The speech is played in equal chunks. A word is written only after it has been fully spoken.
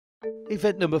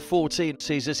Event number 14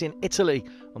 sees us in Italy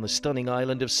on the stunning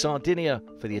island of Sardinia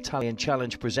for the Italian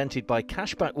Challenge presented by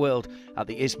Cashback World at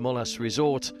the Is Molas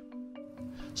Resort.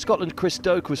 Scotland Chris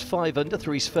Doak was 5 under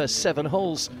through his first 7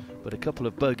 holes, but a couple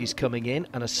of bogeys coming in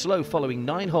and a slow following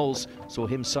 9 holes saw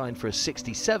him sign for a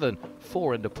 67,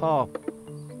 4 under par.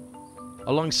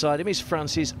 Alongside him is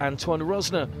France's Antoine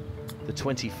Rosner. The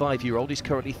 25-year-old is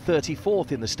currently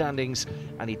 34th in the standings,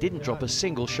 and he didn't drop a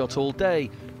single shot all day,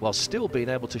 while still being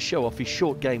able to show off his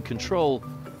short game control.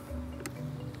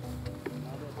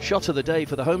 Shot of the day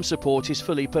for the home support is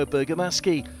Filippo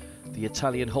Bergamaschi, the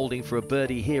Italian holding for a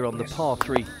birdie here on the par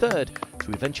 3 third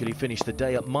to eventually finish the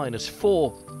day at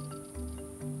 -4.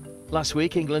 Last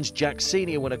week, England's Jack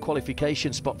Senior won a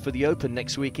qualification spot for the Open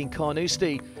next week in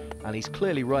Carnoustie, and he's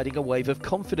clearly riding a wave of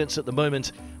confidence at the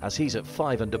moment as he's at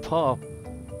 5 under par.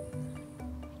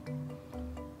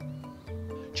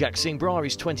 Jack Singbra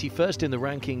is 21st in the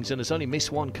rankings and has only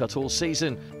missed 1 cut all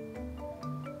season.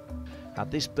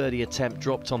 Had this birdie attempt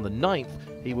dropped on the 9th,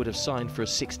 he would have signed for a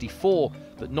 64,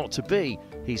 but not to be.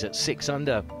 He's at 6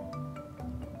 under.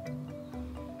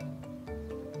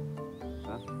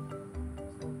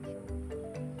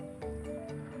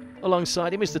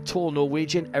 Alongside him is the tall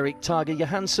Norwegian Erik Tage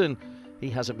Johansen.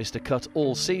 He hasn't missed a cut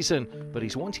all season, but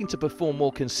he's wanting to perform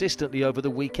more consistently over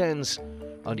the weekends.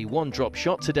 Only 1 drop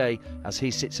shot today as he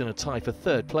sits in a tie for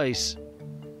 3rd place.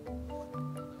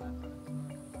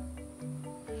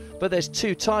 But there's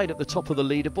 2 tied at the top of the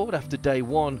leaderboard after day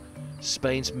 1.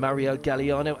 Spain's Mario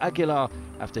Galeano Aguilar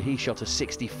after he shot a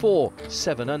 64,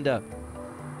 7 under.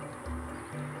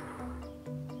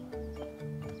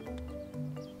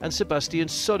 And Sebastian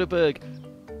Soderberg.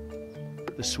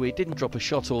 The Swede didn't drop a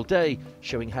shot all day,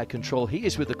 showing how control he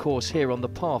is with the course here on the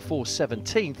par 4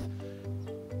 17th.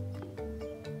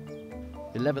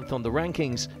 11th on the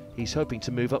rankings, he's hoping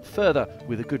to move up further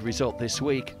with a good result this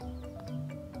week.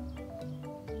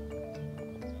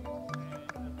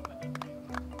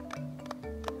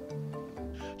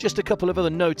 Just a couple of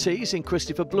other notees in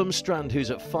Christopher Blomstrand,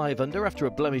 who's at 5 under after a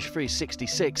blemish-free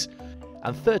 66.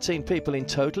 And 13 people in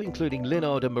total, including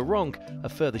Linard and Maronk, a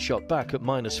further shot back at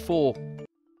 -4.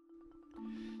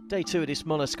 Day 2 at Is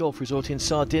Molas Golf Resort in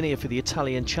Sardinia for the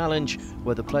Italian Challenge,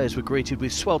 where the players were greeted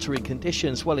with sweltering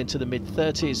conditions well into the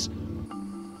mid-30s.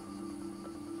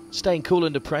 Staying cool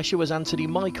under pressure was Anthony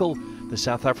Michael, the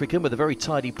South African, with a very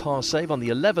tidy par save on the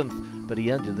 11th, but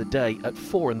he ended the day at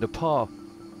 4 under par.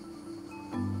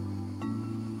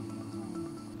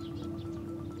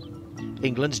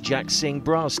 England's Jack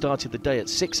Singbra started the day at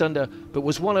 6 under, but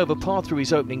was 1 over par through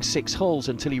his opening 6 holes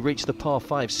until he reached the par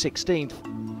 5 16th.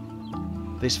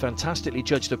 This fantastically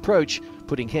judged approach,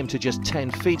 putting him to just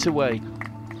 10 feet away.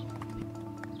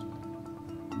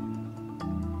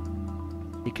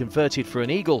 He converted for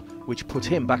an eagle, which put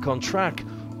him back on track,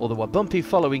 although a bumpy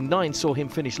following 9 saw him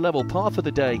finish level par for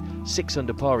the day, 6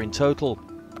 under par in total.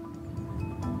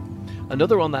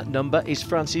 Another on that number is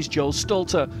France's Joel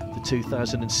Stolter, the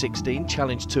 2016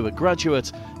 Challenge Tour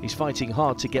graduate. He's fighting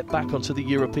hard to get back onto the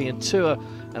European Tour,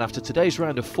 and after today's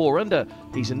round of 4 under,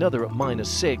 he's another at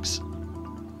 -6.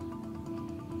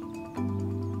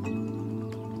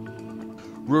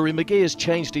 Rory McGee has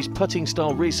changed his putting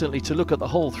style recently to look at the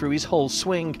hole through his whole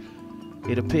swing.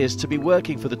 It appears to be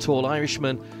working for the tall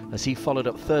Irishman as he followed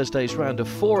up Thursday's round of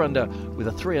 4 under with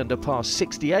a 3 under par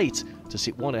 68 to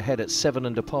sit 1 ahead at 7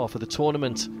 under par for the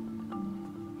tournament.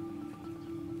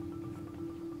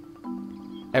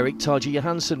 Erik Tage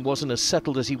Johansen wasn't as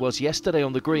settled as he was yesterday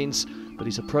on the greens, but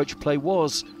his approach play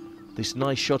was. This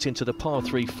nice shot into the par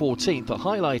 3 14th, a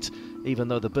highlight, even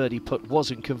though the birdie putt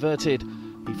wasn't converted.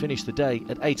 He finished the day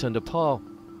at 8 under par.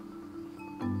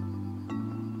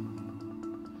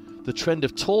 The trend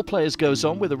of tall players goes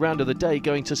on, with the round of the day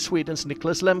going to Sweden's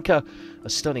Niklas Lemke. A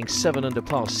stunning 7 under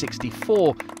par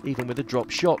 64, even with a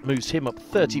drop shot, moves him up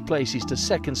 30 places to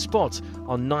 2nd spot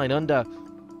on 9 under.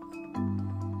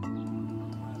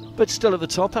 But still at the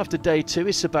top after day 2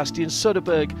 is Sebastian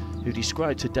Soderberg, who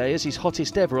described today as his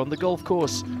hottest ever on the golf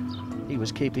course. He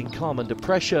was keeping calm under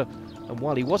pressure, and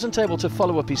while he wasn't able to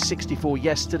follow up his 64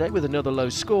 yesterday with another low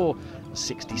score, the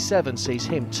 67 sees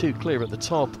him 2 clear at the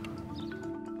top.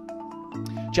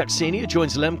 Jack Senior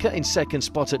joins Lemke in 2nd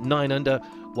spot at 9 under,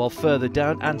 while further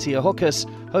down Antiochus,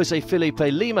 Jose Felipe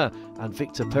Lima and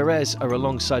Victor Perez are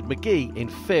alongside McGee in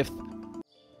 5th.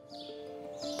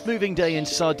 Moving day in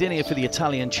Sardinia for the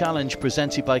Italian Challenge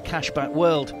presented by Cashback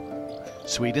World.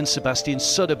 Sweden's Sebastian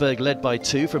Soderberg led by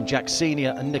 2 from Jack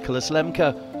Senior and Niklas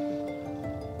Lemke.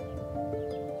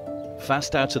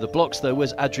 Fast out of the blocks though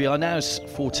was Adrian Aus,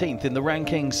 14th in the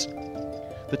rankings.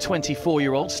 The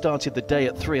 24-year-old started the day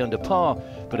at 3 under par,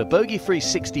 but a bogey-free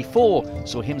 64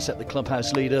 saw him set the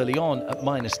clubhouse lead early on at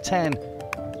 -10.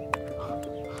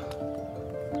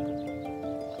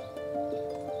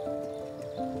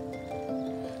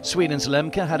 Sweden's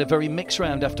Lemke had a very mixed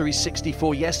round after his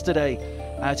 64 yesterday,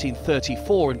 out in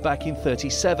 34 and back in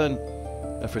 37.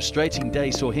 A frustrating day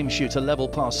saw him shoot a level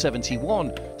par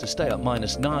 71 to stay at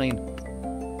 -9.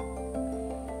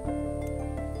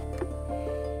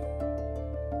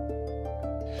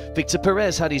 Victor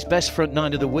Perez had his best front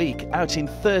nine of the week, out in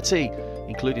 30,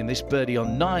 including this birdie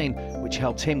on 9, which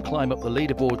helped him climb up the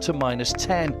leaderboard to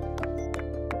 -10.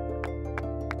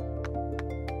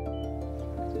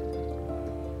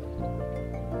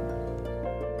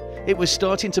 It was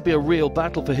starting to be a real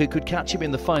battle for who could catch him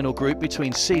in the final group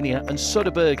between Senior and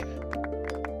Soderberg.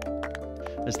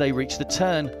 As they reached the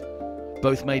turn,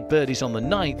 both made birdies on the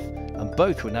 9th, and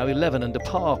both were now 11 under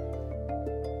par.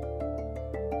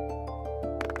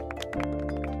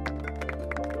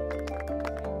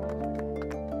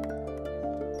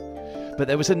 But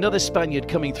there was another Spaniard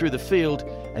coming through the field.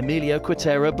 Emilio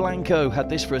Quintero Blanco had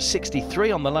this for a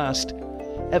 63 on the last.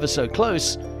 Ever so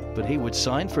close, but he would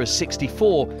sign for a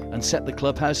 64 and set the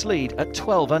clubhouse lead at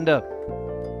 12 under.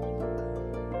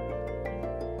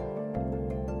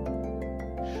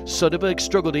 Soderberg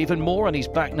struggled even more on his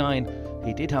back nine.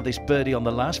 He did have this birdie on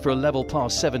the last for a level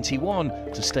par 71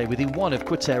 to stay within one of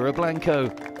Quintero Blanco.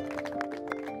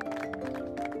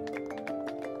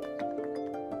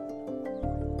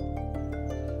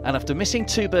 And after missing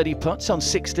 2 birdie putts on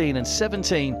 16 and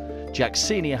 17, Jack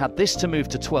Senior had this to move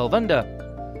to 12 under.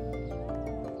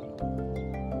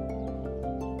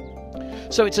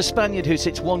 So it's a Spaniard who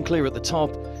sits 1 clear at the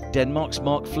top. Denmark's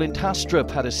Mark Flint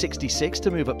Hastrup had a 66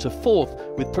 to move up to 4th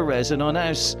with Perez and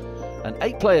Arnaus. And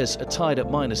 8 players are tied at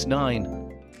 -9.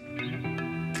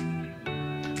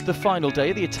 The final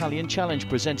day of the Italian Challenge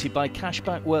presented by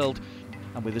Cashback World.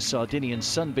 And with the Sardinian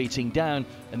sun beating down,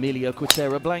 Emilio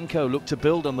Quintero Blanco looked to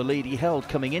build on the lead he held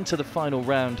coming into the final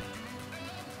round.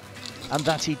 And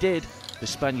that he did, the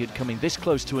Spaniard coming this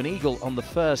close to an eagle on the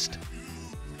first.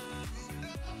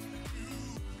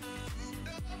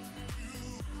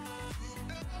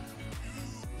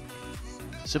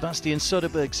 Sebastian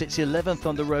Soderberg sits 11th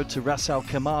on the road to Ras Al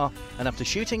Khaimah, and after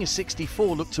shooting a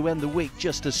 64 looked to end the week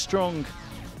just as strong.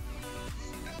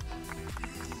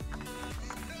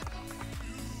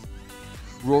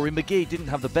 Rory McGee didn't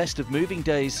have the best of moving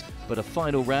days, but a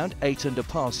final round 8 under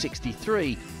par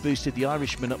 63 boosted the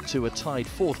Irishman up to a tied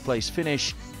 4th place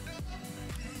finish.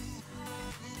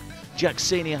 Jack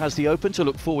Senior has the Open to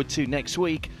look forward to next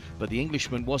week, but the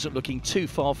Englishman wasn't looking too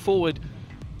far forward.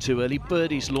 2 early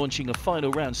birdies launching a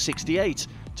final round 68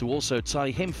 to also tie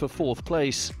him for 4th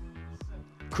place.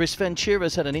 Chris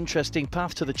Ventura's had an interesting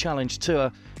path to the Challenge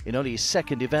Tour. In only his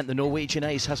 2nd event, the Norwegian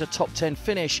ace has a top 10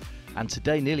 finish, and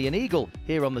today nearly an eagle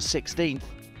here on the 16th.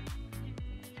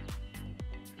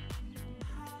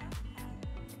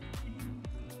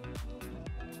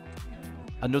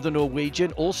 Another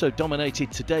Norwegian also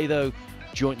dominated today though.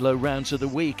 Joint low rounds of the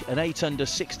week, an 8 under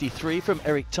 63 from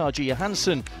Erik Tage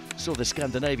Johansson saw the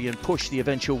Scandinavian push the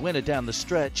eventual winner down the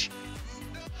stretch.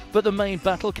 But the main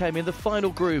battle came in the final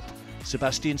group.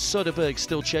 Sebastian Soderberg,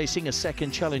 still chasing a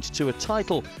 2nd Challenge Tour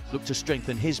title, looked to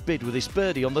strengthen his bid with his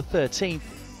birdie on the 13th.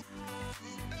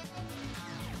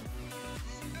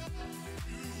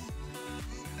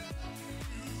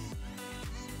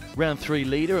 Round 3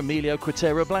 leader Emilio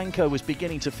Quintero Blanco was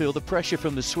beginning to feel the pressure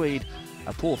from the Swede.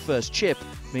 A poor first chip,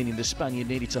 meaning the Spaniard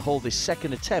needed to hold this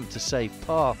 2nd attempt to save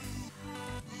par.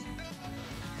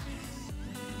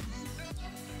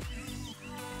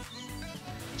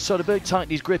 Soderberg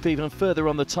tightened his grip even further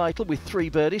on the title with 3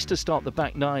 birdies to start the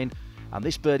back 9, and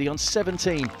this birdie on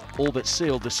 17 all but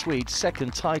sealed the Swede's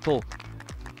 2nd title.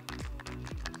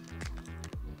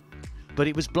 But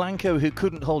it was Blanco who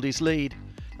couldn't hold his lead,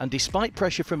 and despite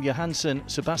pressure from Johansson,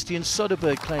 Sebastian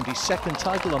Soderberg claimed his 2nd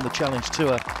title on the Challenge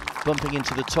Tour, bumping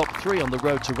into the top 3 on the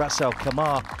road to Ras Al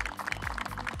Khaimah.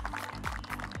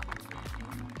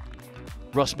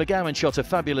 Ross McGowan shot a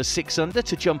fabulous 6 under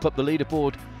to jump up the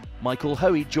leaderboard. Michael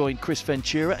Hoey joined Chris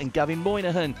Ventura and Gavin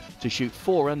Moynihan to shoot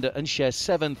 4 under and share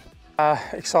 7th.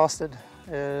 Exhausted.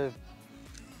 It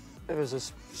was a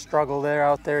struggle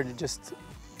out there to just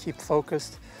keep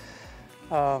focused,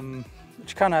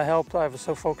 which kind of helped. I was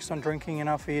so focused on drinking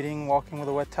enough, eating, walking with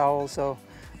a wet towel, so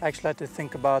I actually had to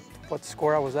think about what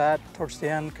score I was at towards the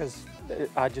end because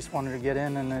I just wanted to get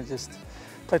in, and I just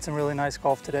played some really nice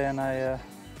golf today, and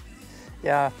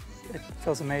yeah, it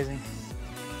feels amazing.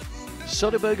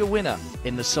 Soderberg a winner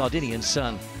in the Sardinian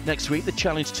sun. Next week the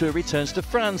Challenge Tour returns to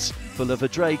France for Le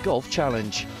Verdret Golf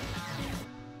Challenge.